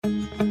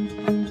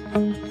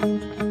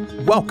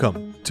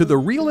Welcome to the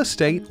Real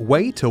Estate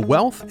Way to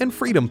Wealth and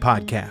Freedom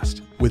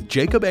podcast with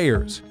Jacob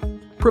Ayers,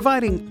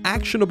 providing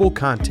actionable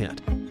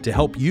content to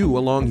help you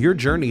along your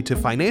journey to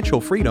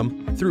financial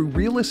freedom through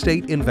real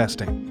estate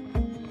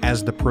investing.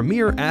 As the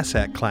premier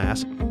asset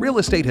class, real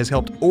estate has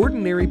helped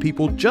ordinary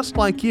people just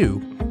like you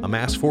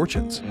amass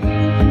fortunes.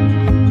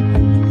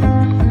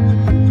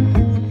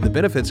 The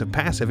benefits of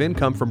passive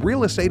income from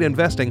real estate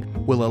investing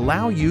will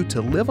allow you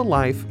to live a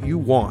life you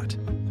want.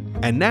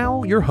 And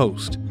now, your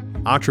host,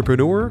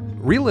 entrepreneur,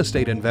 real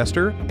estate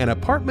investor, and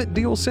apartment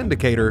deal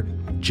syndicator,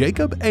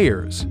 Jacob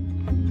Ayers.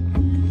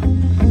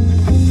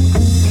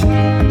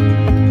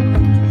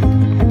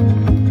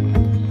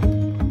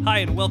 Hi,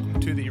 and welcome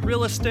to the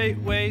Real Estate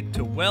Way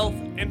to Wealth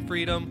and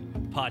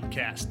Freedom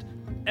podcast,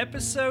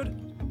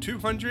 episode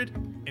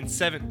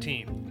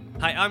 217.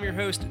 Hi, I'm your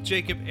host,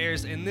 Jacob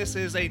Ayers, and this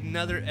is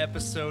another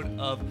episode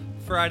of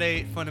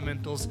Friday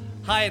Fundamentals.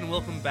 Hi, and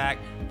welcome back.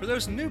 For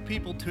those new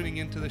people tuning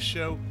into the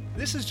show,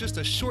 this is just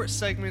a short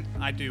segment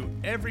I do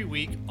every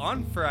week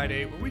on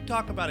Friday where we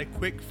talk about a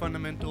quick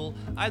fundamental,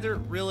 either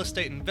real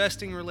estate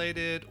investing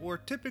related or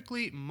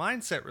typically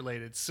mindset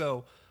related.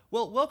 So,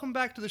 welcome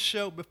back to the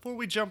show. Before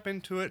we jump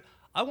into it,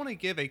 I want to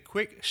give a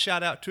quick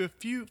shout out to a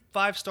few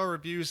 5-star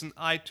reviews in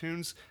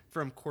iTunes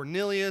from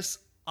Cornelius,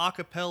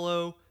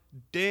 Acapello,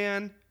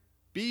 Dan,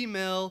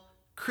 B-Mel,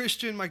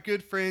 Christian, my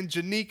good friend,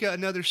 Janika,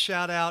 another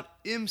shout out,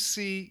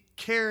 MC,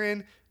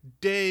 Karen,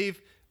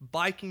 Dave,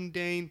 Biking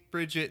Dane,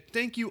 Bridget.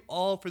 Thank you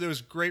all for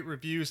those great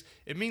reviews.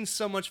 It means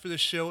so much for the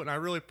show, and I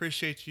really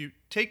appreciate you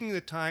taking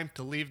the time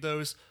to leave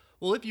those.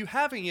 Well, if you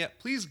haven't yet,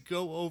 please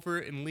go over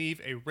and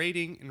leave a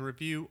rating and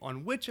review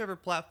on whichever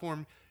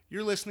platform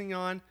you're listening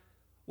on.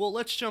 Well,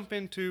 let's jump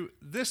into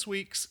this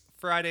week's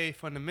Friday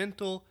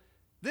Fundamental.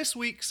 This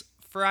week's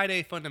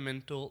Friday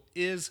Fundamental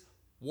is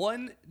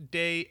one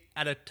day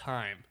at a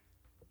time.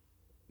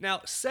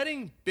 Now,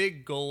 setting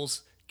big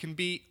goals can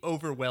be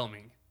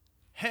overwhelming.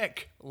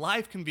 Heck,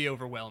 life can be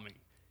overwhelming.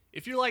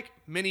 If you're like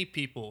many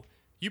people,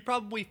 you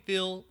probably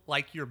feel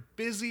like you're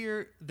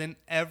busier than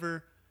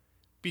ever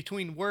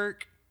between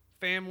work,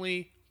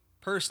 family,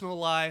 personal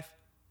life,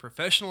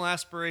 professional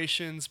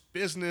aspirations,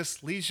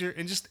 business, leisure,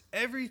 and just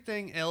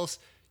everything else.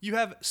 You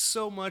have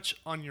so much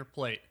on your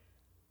plate.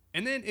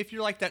 And then if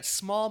you're like that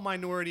small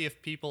minority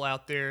of people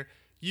out there,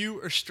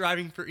 you are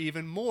striving for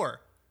even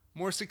more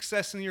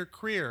success in your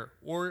career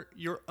or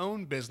your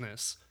own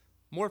business,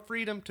 more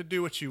freedom to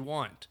do what you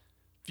want.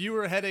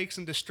 Fewer headaches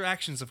and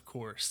distractions, of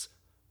course,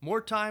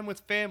 more time with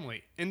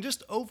family, and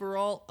just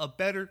overall a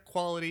better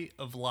quality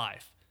of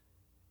life.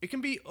 It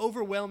can be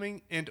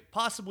overwhelming and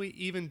possibly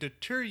even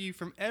deter you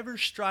from ever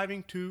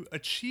striving to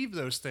achieve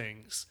those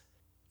things.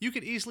 You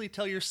could easily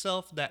tell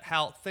yourself that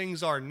how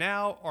things are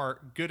now are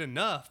good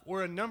enough,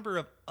 or a number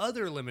of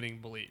other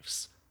limiting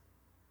beliefs.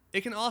 It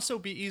can also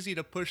be easy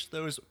to push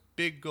those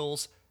big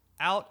goals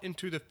out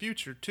into the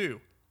future too.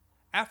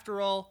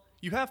 After all,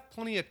 you have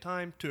plenty of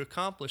time to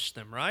accomplish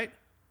them, right?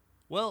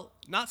 Well,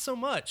 not so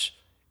much.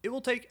 It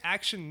will take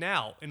action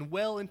now and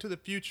well into the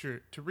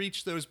future to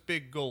reach those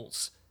big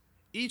goals.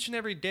 Each and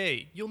every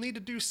day, you'll need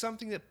to do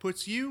something that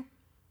puts you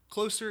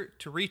closer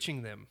to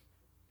reaching them.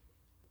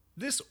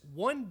 This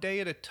one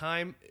day at a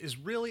time is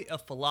really a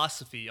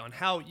philosophy on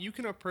how you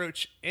can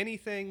approach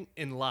anything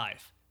in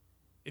life.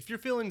 If you're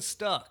feeling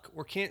stuck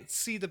or can't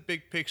see the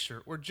big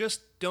picture or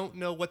just don't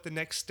know what the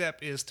next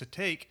step is to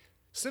take,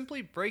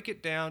 simply break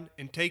it down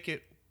and take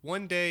it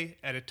one day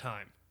at a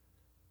time.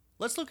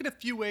 Let's look at a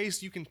few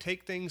ways you can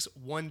take things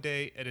one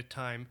day at a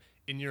time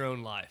in your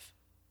own life.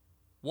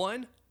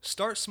 1.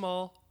 Start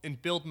small and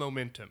build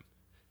momentum.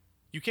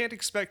 You can't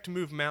expect to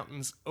move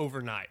mountains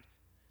overnight.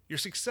 Your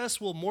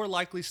success will more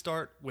likely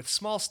start with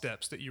small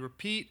steps that you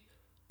repeat,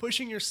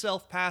 pushing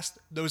yourself past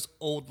those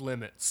old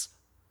limits.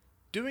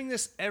 Doing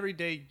this every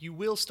day, you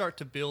will start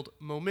to build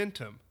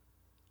momentum.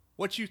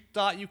 What you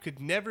thought you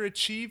could never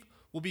achieve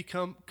will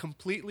become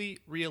completely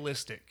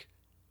realistic.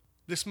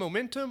 This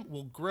momentum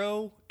will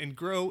grow, and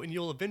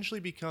you'll eventually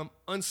become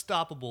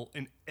unstoppable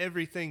in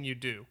everything you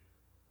do.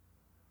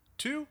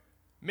 2.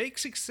 Make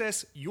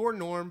success your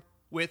norm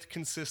with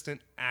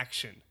consistent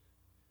action.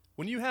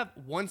 When you have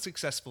one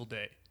successful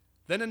day,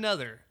 then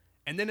another,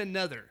 and then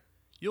another,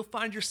 you'll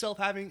find yourself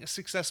having a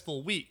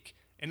successful week,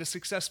 and a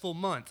successful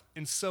month,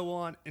 and so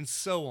on and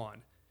so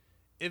on.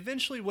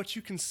 Eventually, what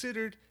you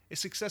considered a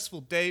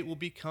successful day will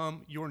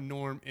become your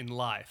norm in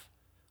life.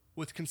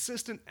 With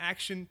consistent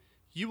action,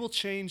 you will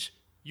change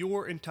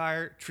your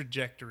entire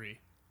trajectory.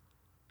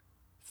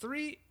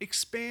 3.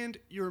 Expand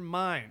your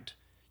mind.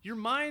 Your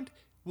mind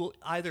will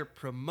either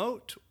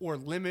promote or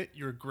limit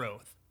your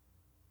growth.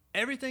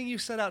 Everything you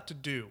set out to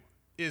do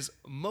is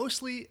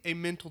mostly a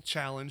mental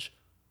challenge,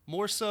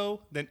 more so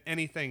than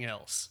anything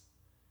else.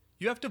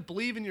 You have to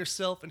believe in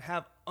yourself and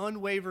have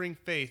unwavering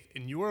faith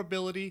in your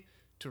ability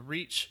to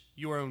reach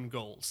your own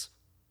goals.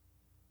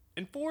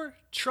 And 4.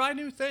 Try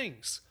new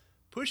things.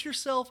 Push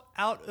yourself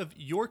out of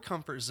your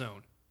comfort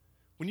zone.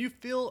 When you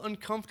feel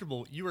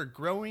uncomfortable, you are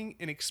growing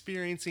and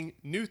experiencing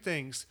new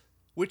things,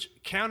 which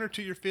counter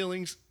to your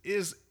feelings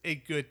is a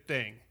good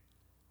thing.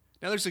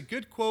 Now, there's a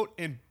good quote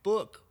and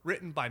book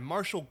written by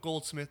Marshall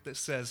Goldsmith that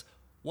says,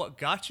 "What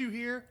got you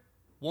here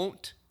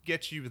won't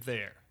get you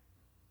there."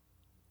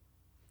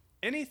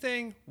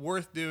 Anything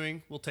worth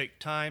doing will take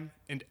time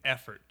and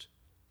effort.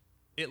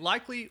 It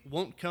likely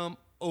won't come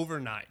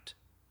overnight.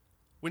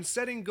 When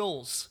setting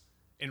goals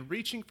and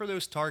reaching for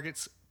those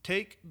targets,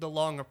 take the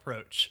long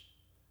approach.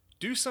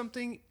 Do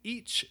something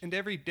each and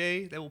every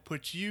day that will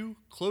put you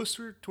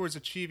closer towards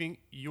achieving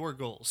your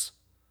goals.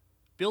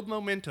 Build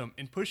momentum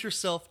and push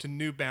yourself to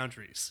new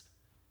boundaries.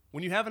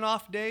 When you have an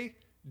off day,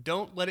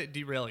 don't let it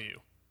derail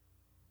you.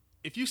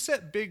 If you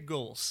set big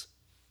goals,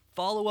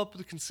 follow up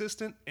with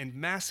consistent and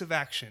massive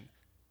action,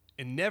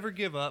 and never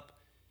give up,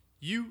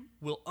 you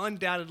will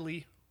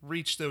undoubtedly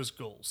reach those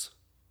goals.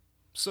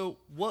 So,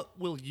 what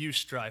will you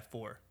strive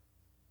for?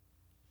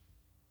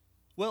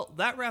 Well,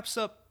 that wraps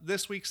up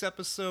this week's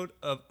episode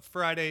of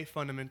Friday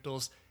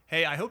Fundamentals.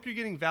 Hey, I hope you're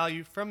getting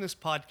value from this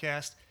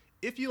podcast.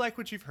 If you like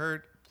what you've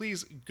heard,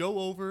 please go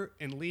over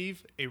and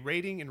leave a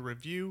rating and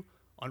review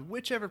on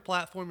whichever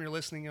platform you're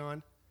listening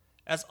on.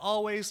 As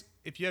always,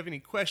 if you have any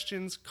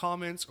questions,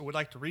 comments, or would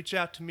like to reach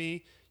out to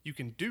me, you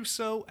can do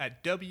so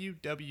at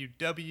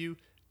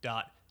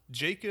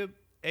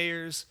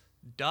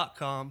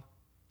www.jacobayers.com.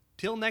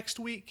 Till next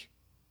week,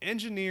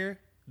 engineer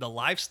the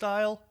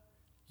lifestyle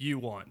you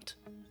want.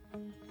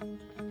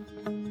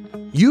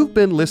 You've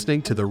been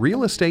listening to the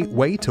Real Estate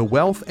Way to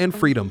Wealth and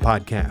Freedom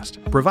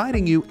podcast,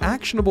 providing you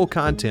actionable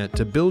content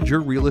to build your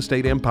real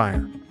estate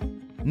empire.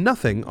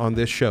 Nothing on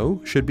this show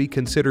should be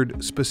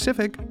considered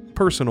specific,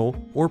 personal,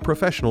 or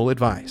professional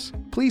advice.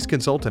 Please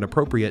consult an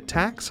appropriate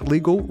tax,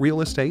 legal,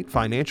 real estate,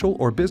 financial,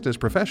 or business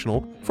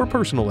professional for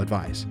personal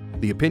advice.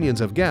 The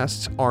opinions of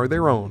guests are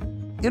their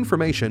own.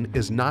 Information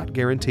is not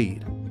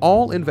guaranteed.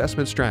 All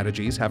investment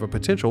strategies have a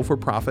potential for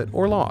profit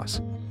or loss.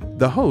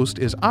 The host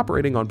is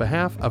operating on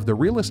behalf of the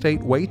Real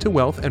Estate Way to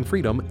Wealth and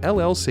Freedom,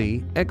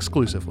 LLC,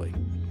 exclusively.